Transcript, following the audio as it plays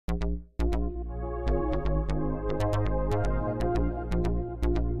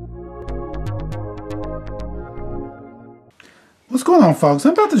What's going on, folks?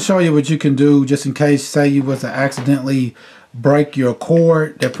 I'm about to show you what you can do just in case, say you was to accidentally break your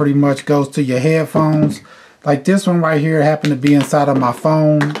cord that pretty much goes to your headphones. Like this one right here happened to be inside of my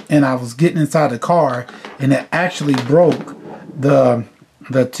phone, and I was getting inside the car and it actually broke the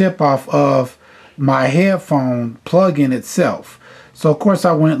tip off of my headphone plug-in itself. So of course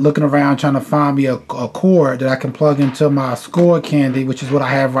I went looking around trying to find me a cord that I can plug into my Score Candy, which is what I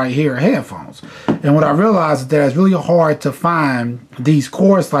have right here, headphones. And what I realized is that it's really hard to find these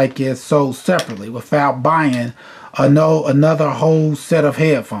cords like this so separately without buying another whole set of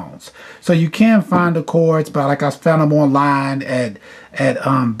headphones. So you can find the cords, but like I found them online at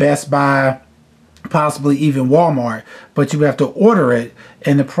Best Buy, possibly even Walmart, but you have to order it,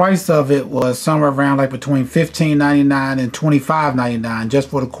 and the price of it was somewhere around like between $15.99 and $25.99 just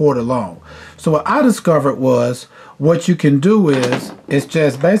for the cord alone. So what I discovered was what you can do is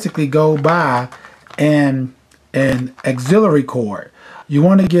just basically go buy an auxiliary cord. You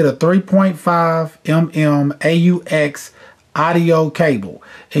want to get a 3.5 mm AUX audio cable,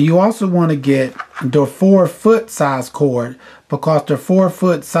 and you also want to get the 4-foot size cord, because the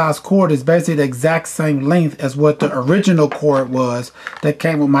 4-foot size cord is basically the exact same length as what the original cord was that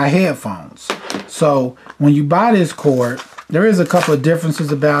came with my headphones. So when you buy this cord, there is a couple of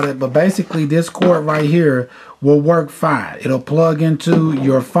differences about it, but basically this cord right here will work fine. It'll plug into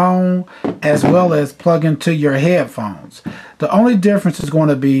your phone as well as plug into your headphones. The only difference is going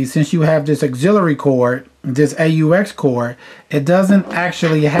to be, since you have this auxiliary cord, this AUX cord, it doesn't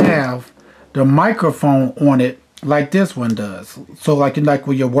actually have the microphone on it like this one does. So like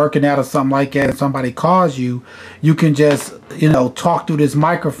when you're working out or something like that and somebody calls you, you can just, talk through this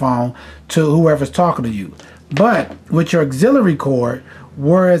microphone to whoever's talking to you. But with your auxiliary cord,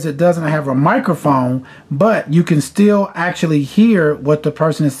 whereas it doesn't have a microphone, but you can still actually hear what the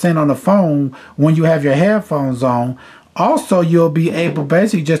person is saying on the phone when you have your headphones on. Also, you'll be able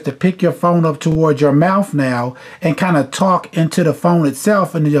basically just to pick your phone up towards your mouth now and kind of talk into the phone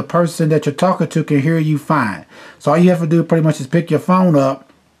itself, and the person that you're talking to can hear you fine. So all you have to do pretty much is pick your phone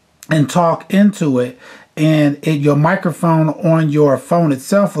up and talk into it, and your microphone on your phone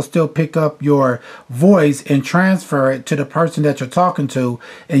itself will still pick up your voice and transfer it to the person that you're talking to,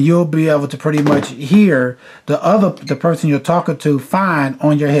 and you'll be able to pretty much hear the person you're talking to fine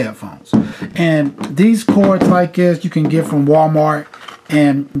on your headphones. And these cords like this you can get from Walmart,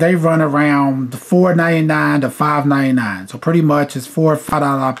 and they run around $4.99 to $5.99. So pretty much it's $4 or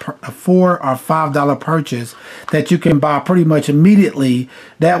 $5 purchase that you can buy pretty much immediately.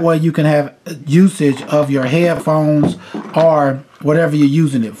 That way you can have usage of your headphones or whatever you're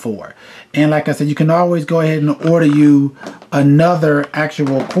using it for. And like I said, you can always go ahead and order you another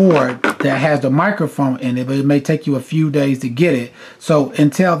actual cord that has the microphone in it, but it may take you a few days to get it. So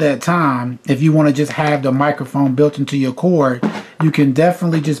until that time, if you want to just have the microphone built into your cord, you can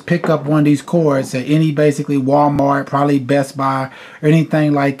definitely just pick up one of these cords at any basically Walmart, probably Best Buy, or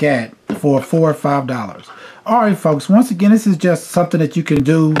anything like that for $4 or $5. Alright folks, once again, this is just something that you can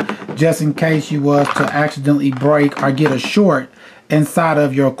do just in case you was to accidentally break or get a short inside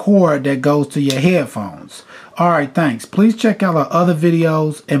of your cord that goes to your headphones. Alright, thanks. Please check out our other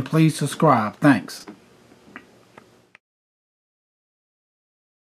videos and please subscribe. Thanks.